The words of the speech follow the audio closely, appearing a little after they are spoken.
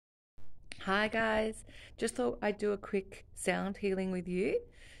Hi guys, just thought I'd do a quick sound healing with you.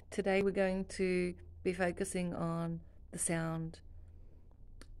 Today we're going to be focusing on the sound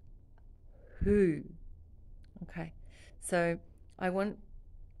who. Okay, so I want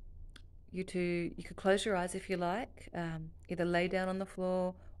you could close your eyes if you like, either lay down on the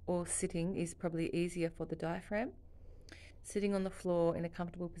floor or sitting is probably easier for the diaphragm. Sitting on the floor in a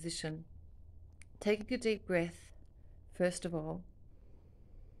comfortable position. Take a deep breath, first of all,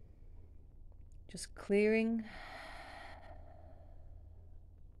 just clearing.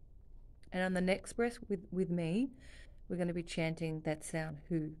 And on the next breath with me, we're going to be chanting that sound,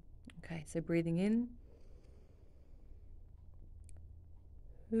 who. Okay, so breathing in.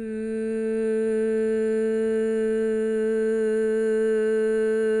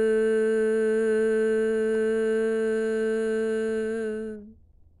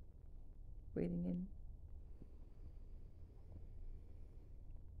 Breathing in.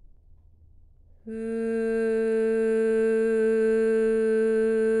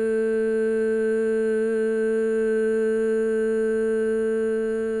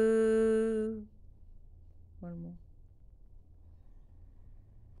 One more.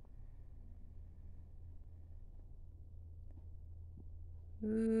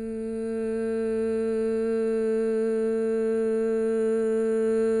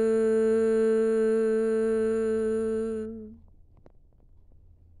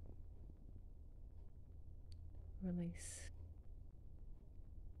 Release.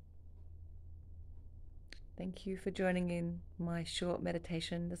 Thank you for joining in my short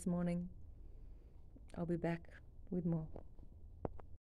meditation this morning. I'll be back with more.